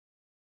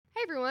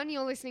Hey everyone,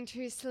 you're listening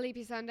to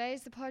Sleepy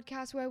Sundays, the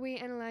podcast where we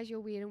analyse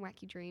your weird and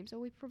wacky dreams, or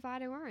we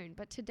provide our own.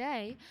 But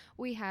today,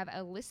 we have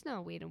a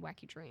listener weird and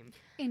wacky dream.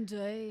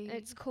 Indeed.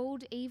 It's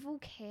called Evil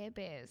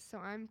Carebears, so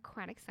I'm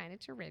quite excited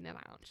to read it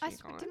out.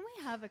 Didn't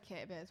we have a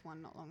Carebears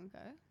one not long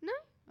ago? No.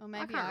 Or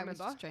maybe can't I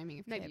remember. was just dreaming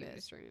of Maybe you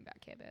Carebears. were dreaming about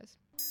Carebears.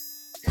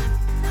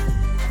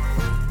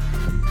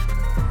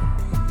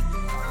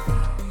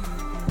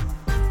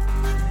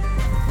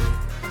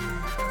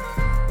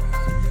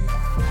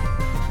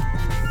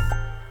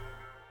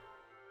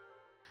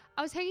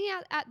 I was hanging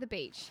out at the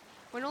beach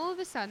when all of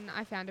a sudden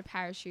I found a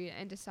parachute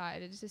and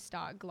decided to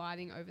start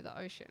gliding over the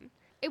ocean.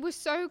 It was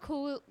so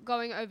cool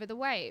going over the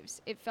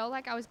waves. It felt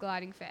like I was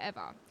gliding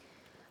forever.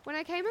 When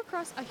I came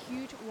across a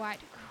huge white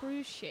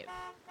cruise ship,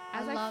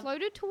 as I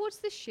floated towards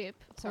the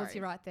ship... Pause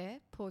you right there.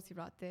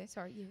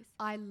 Sorry, yes.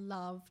 I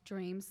love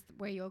dreams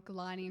where you're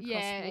gliding across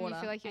Yeah, water. and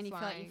you feel like you're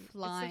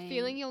flying. It's a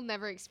feeling you'll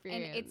never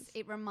experience. And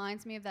it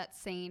reminds me of that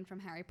scene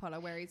from Harry Potter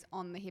where he's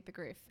on the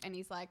hippogriff and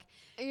he's like,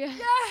 yes!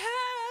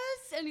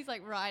 And he's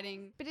like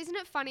riding. But isn't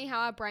it funny how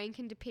our brain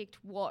can depict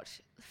what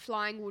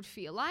flying would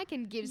feel like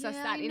and gives us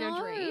that in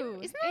a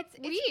dream? Isn't that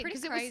weird? It's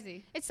pretty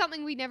crazy. It's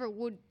something we never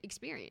would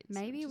experience.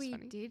 Maybe we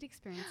did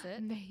experience it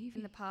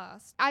in the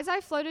past. As I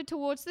floated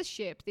towards the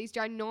ship, these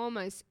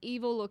ginormous,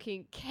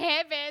 evil-looking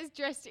Care Bears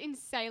dressed in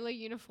sailor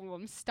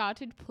uniforms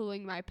started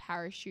pulling my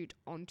parachute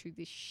onto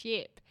the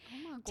ship,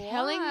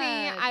 telling me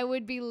I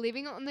would be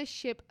living on the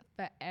ship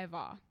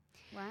forever.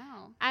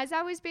 Wow. As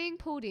I was being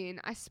pulled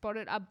in, I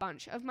spotted a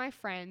bunch of my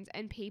friends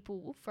and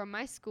people from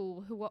my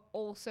school who were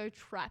also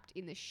trapped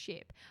in the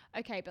ship.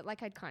 Okay, but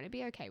like I'd kind of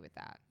be okay with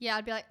that. Yeah,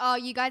 I'd be like, oh,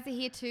 you guys are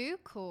here too?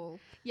 Cool.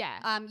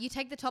 Yeah. You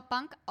take the top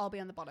bunk, I'll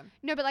be on the bottom.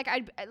 No, but like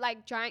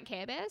like giant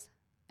Care Bears.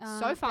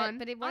 So fun.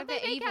 But what if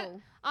they're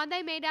evil? Aren't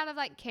they made out of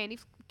like candy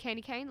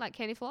cane, like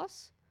candy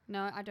floss?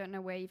 No, I don't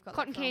know where you've got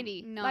cotton that from.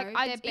 candy. No,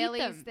 like,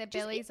 their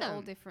bellies are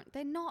all different.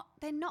 They're not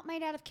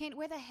made out of candy.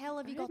 Where the hell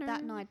have you got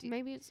that idea?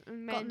 Maybe it's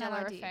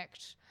Mandela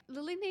effect.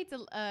 Lily needs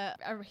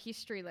a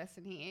history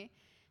lesson here. Do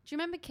you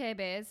remember Care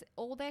Bears?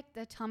 All their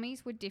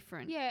tummies were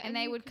different. Yeah. And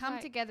they would come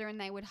together and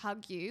they would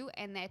hug you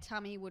and their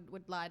tummy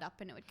would light up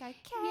and it would go,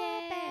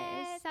 Care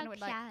Bears. So and it would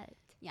cute.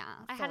 Yeah.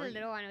 I had a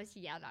little one. It was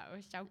yellow. It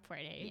was so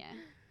pretty. Yeah.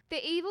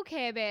 The evil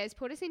Care Bears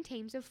put us in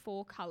teams of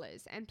 4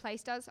 colours and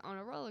placed us on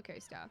a roller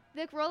coaster.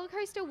 The roller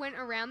coaster went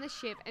around the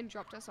ship and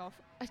dropped us off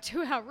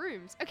to our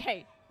rooms.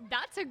 Okay,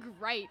 that's a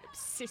great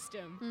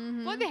system.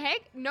 Mm-hmm. What the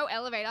heck? No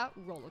elevator,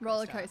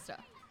 roller coaster.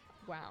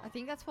 Wow. I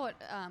think that's what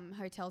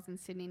hotels in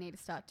Sydney need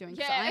to start doing.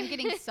 Yeah. So I'm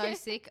getting so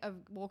sick of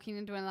walking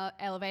into an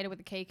elevator with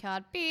a key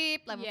card.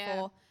 Beep, level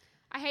 4.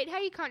 I hate how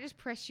you can't just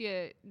press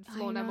your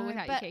floor number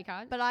without your key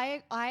card. But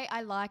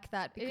I like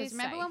that because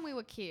remember safe. when we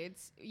were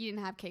kids, you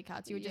didn't have key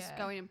cards. You would just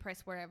go in and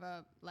press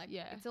wherever.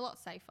 It's a lot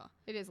safer.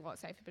 It is a lot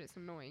safer, but it's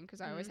annoying because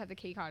I always had the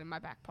key card in my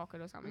back pocket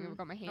or something. I've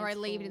got my hands Or I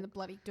leave full. it in the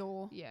bloody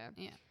door. Yeah.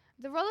 Yeah.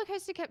 The roller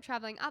coaster kept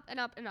traveling up and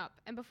up and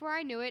up, and before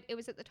I knew it, it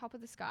was at the top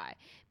of the sky,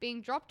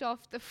 being dropped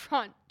off the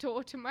front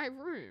door to my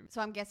room. So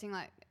I'm guessing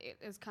like it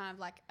was kind of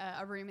like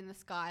a room in the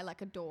sky,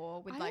 like a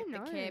door with like the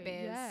Care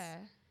Bears. Yeah.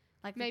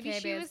 Like Maybe the Care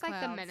she Bears was like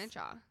the clouds.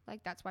 manager.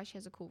 Like that's why she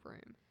has a cool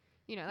room.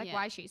 You know, like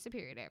why is she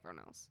superior to everyone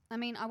else? I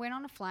mean, I went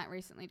on a flight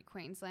recently to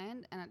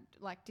Queensland and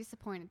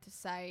disappointed to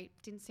say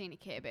didn't see any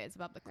Care Bears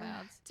above the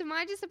clouds. To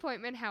my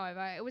disappointment,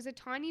 however, it was a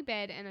tiny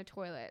bed and a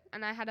toilet,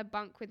 and I had a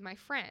bunk with my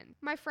friend.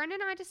 My friend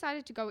and I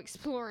decided to go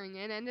exploring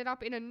and ended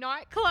up in a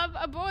nightclub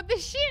aboard the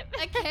ship.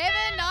 A Care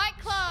Bear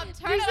nightclub.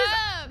 Turn it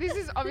up. This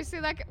is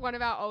obviously like one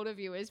of our older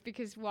viewers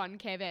because 1,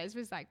 Care Bears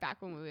was like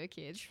back when we were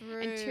kids.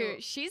 True. And 2,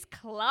 she's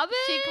clubbing.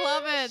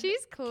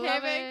 She's clubbing.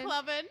 Care Bear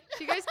clubbing.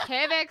 She goes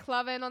Care Bear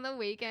clubbing on the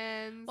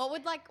weekends. What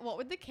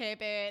would the Care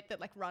Bear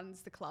that like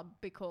runs the club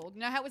be called?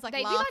 You know how it was like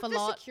They'd laugh be like a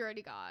lot. The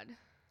security guard.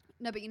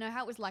 No, but you know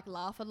how it was like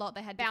laugh a lot.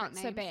 They had different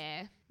Bouncer names.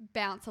 Bear.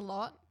 Bounce a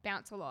lot.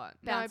 Bounce a lot.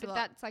 Bounce No, a lot. but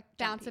that's like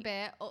Bouncer jumpy.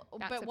 Bear.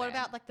 But what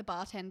about like the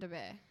bartender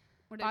bear?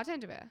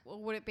 Bartender bear. Or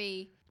would it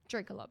be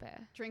Drink a lot bear.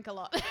 drink a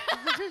lot?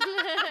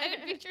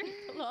 It'd be drink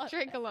a lot.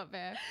 Drink a lot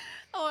bear.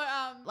 Or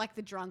like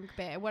the drunk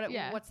bear.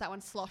 What's that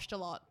one? Sloshed a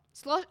lot.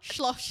 Sloshed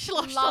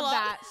Love a lot.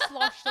 That.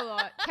 Sloshed a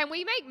lot. Can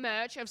we make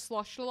merch of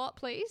sloshed a lot,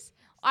 please?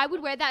 I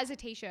would wear that as a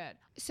t-shirt.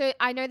 So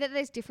I know that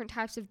there's different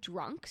types of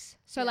drunks.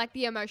 So like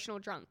the emotional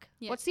drunk.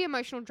 Yeah. What's the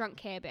emotional drunk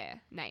Care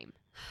Bear name?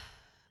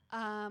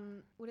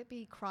 Would it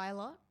be cry a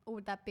lot? Or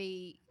would that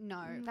be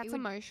no? That's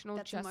emotional.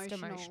 That's just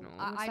emotional. emotional.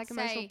 I'd It's like say-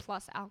 emotional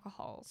plus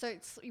alcohol. So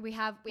we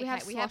have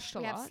sloshed a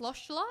lot.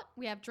 sloshed a lot.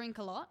 We have drink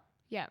a lot.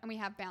 Yeah. And we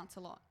have bounce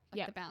a lot. Like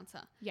Yeah. the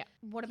bouncer. Yeah.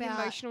 What The about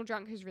emotional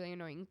drunk who's really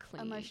annoying?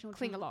 Cling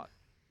a lot.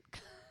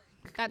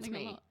 That's Cling a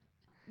me. lot.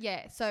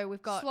 Yeah. So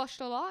we've got Sloshed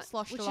a lot,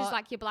 Sloshed a which lot. is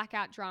like your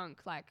blackout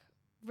drunk, like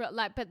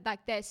But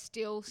they're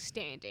still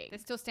standing. They're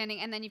still standing.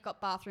 And then you've got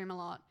bathroom a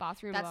lot.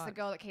 Bathroom That's a lot. the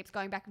girl that keeps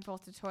going back and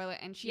forth to the toilet,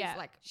 and she's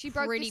like she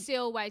broke the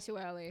seal way too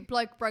early.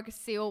 Bloke broke a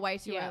seal way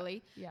too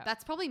early. Yeah.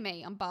 That's probably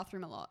me. I'm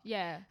bathroom a lot.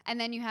 Yeah. And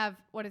then you have,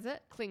 what is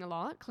it? Cling a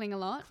lot. Cling a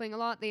lot. Cling a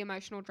lot, the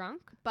emotional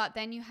drunk. But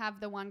then you have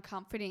the one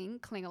comforting,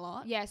 cling a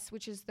lot. Yes,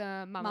 which is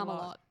the mum a Mum a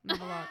lot. lot.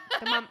 Mum a lot.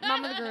 The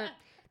mum of the group.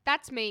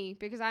 That's me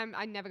because I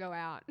never go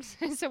out.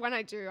 So when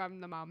I do, I'm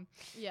the mum.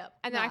 Yep.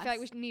 And then I feel like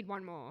we need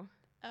one more.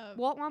 Oh.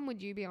 What one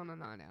would you be on a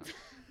night out?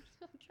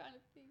 I'm trying to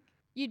think.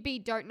 You'd be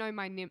don't know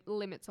my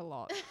limits a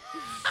lot.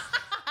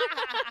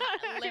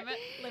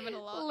 Limit a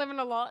lot. Limit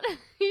a lot.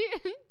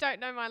 Don't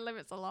know my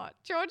limits a lot.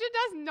 Georgia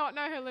does not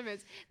know her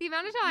limits. The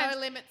amount of times. No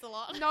limits a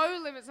lot. No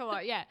limits a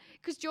lot, yeah.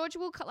 Because Georgia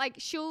will,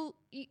 she'll,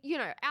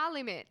 our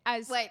limit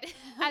as. Wait.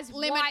 As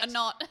limit white, or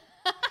not.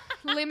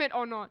 Limit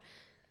or not.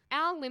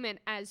 Our limit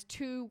as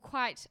two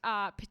quite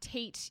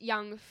petite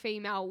young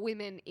female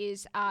women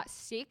is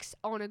 6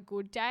 on a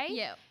good day.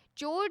 Yeah.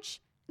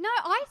 George. No,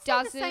 I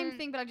say the same doesn't-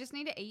 thing, but I just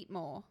need to eat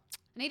more.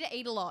 I need to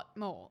eat a lot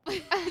more.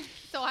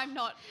 So I'm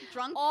not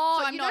drunk. Oh,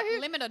 so I'm you know not who-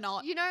 limit or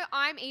not.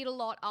 I'm eat a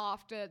lot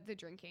after the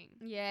drinking.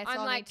 Yes,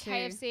 I'm I like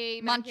need to. KFC,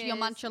 You Macca's,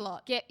 munch a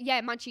lot.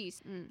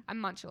 Munchies. I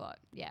munch a lot.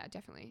 Yeah,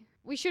 definitely.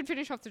 We should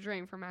finish off the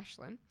dream from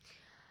Ashlyn.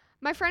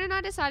 My friend and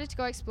I decided to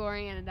go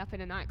exploring and ended up in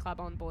a nightclub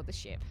on board the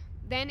ship.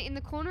 Then in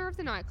the corner of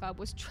the nightclub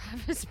was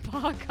Travis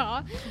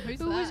Barker,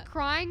 who was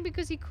crying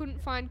because he couldn't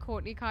find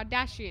Kourtney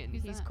Kardashian.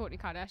 He's Kourtney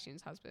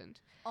Kardashian's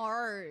husband.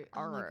 Oh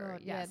my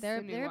God. Yeah, yes,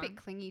 they're the new a one. bit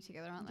clingy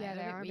together, aren't they? Yeah,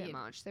 they They're are a bit weird.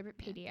 much. They're a bit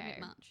PDA. Yeah, a bit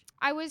much.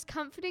 I was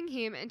comforting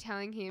him and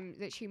telling him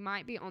that she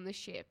might be on the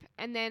ship.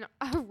 And then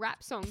a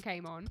rap song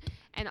came on.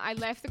 And I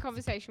left the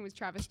conversation with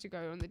Travis to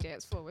go on the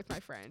dance floor with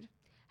my friend.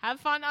 Have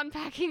fun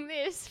unpacking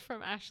this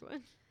from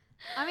Ashlyn.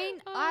 I mean,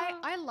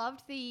 I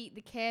loved the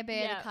Care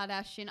Bear, Yeah. the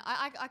Kardashian.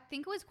 I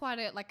think it was quite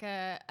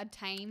a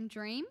tame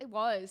dream. It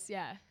was,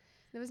 yeah.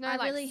 There was no I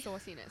like really-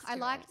 sauciness. I to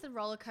liked it. the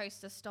roller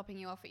coaster stopping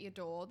you off at your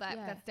door. Yeah.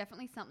 That's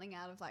definitely something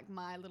out of like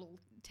my little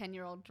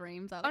 10-year-old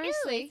dreams.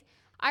 Honestly,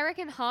 I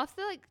reckon half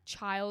the like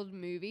child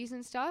movies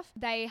and stuff,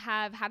 they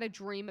have had a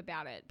dream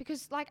about it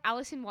because like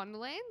Alice in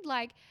Wonderland,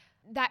 like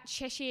that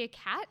Cheshire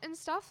Cat and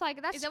stuff,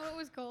 like that's is that what it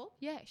was called?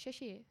 yeah,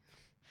 Cheshire.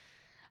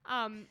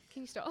 Can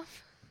you stop?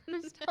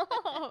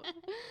 Stop.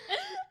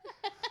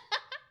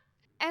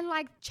 And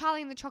like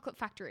Charlie and the Chocolate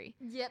Factory.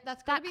 Yep,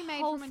 that's got That to be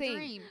made whole from a thing.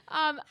 dream.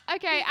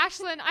 Okay,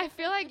 Ashlyn, I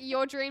feel like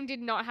your dream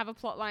did not have a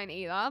plot line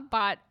either,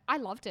 but I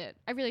loved it.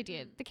 I really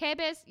did. The Care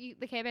Bears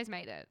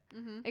made it.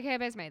 Mm-hmm. The Care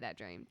Bears made that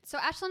dream. So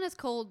Ashlyn has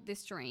called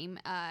this dream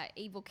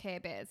evil Care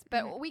Bears,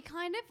 but we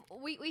kind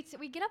of we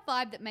get a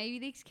vibe that maybe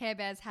these Care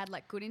Bears had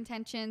like good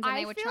intentions and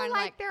I they were feel trying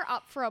like to they're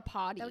up for a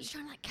party. they were just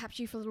trying to like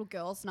capture you for a little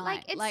girls'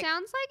 night. Like it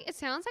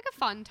sounds like a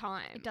fun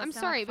time. It does I'm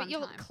sound like sorry, a fun but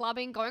you're time.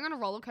 clubbing, going on a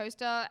roller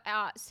coaster,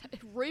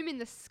 room in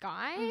the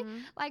sky.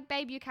 Mhm. Like,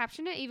 babe, you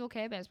captioned it evil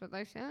Care Bears, but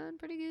they sound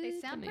pretty good. They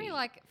to sound me. pretty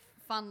like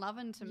fun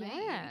loving to me.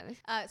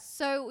 Yeah.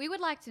 So we would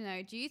like to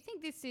know, do you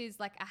think this is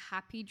like a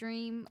happy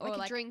dream or Like a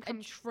like dream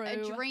come true? a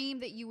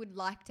dream that you would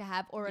like to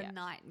have or Yeah. a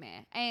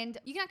nightmare? And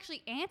you can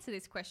actually answer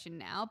this question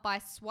now by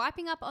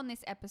swiping up on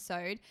this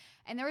episode,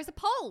 and there is a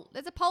poll.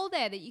 There's a poll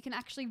there that you can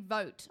actually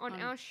vote on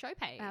our show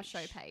page. our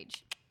show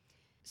page.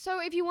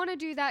 So if you want to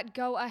do that,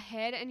 go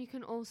ahead, and you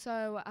can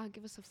also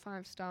give us a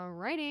 5-star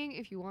rating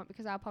if you want,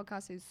 because our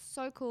podcast is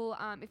so cool.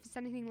 If it's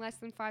anything less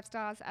than 5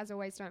 stars, as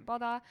always, don't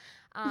bother.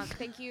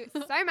 Thank you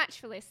so much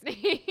for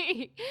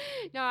listening.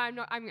 No, I'm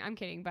not. I'm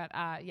kidding. But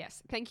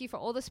yes, thank you for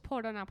all the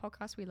support on our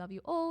podcast. We love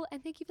you all,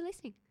 and thank you for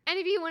listening. And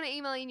if you want to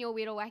email in your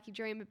weird or wacky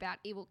dream about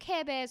evil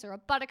Care Bears or a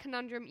butter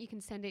conundrum, you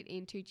can send it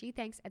into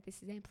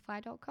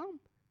gthanks@thisisamplified.com.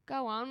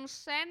 Go on,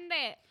 send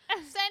it.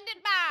 Send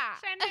it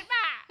back. Send it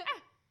back.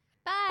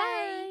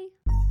 Bye.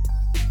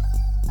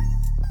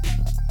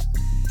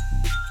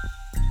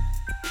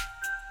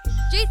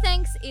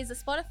 G-Thanks is a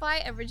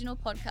Spotify original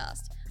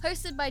podcast,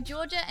 hosted by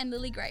Georgia and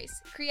Lily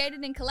Grace,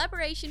 created in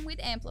collaboration with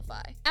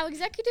Amplify. Our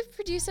executive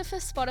producer for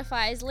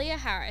Spotify is Leah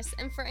Harris,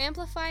 and for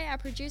Amplify, our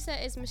producer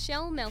is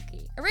Michelle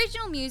Melky.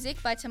 Original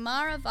music by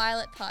Tamara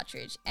Violet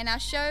Partridge, and our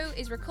show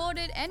is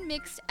recorded and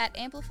mixed at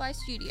Amplify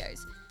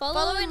Studios.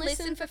 Follow and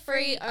listen for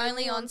free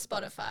only on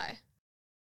Spotify.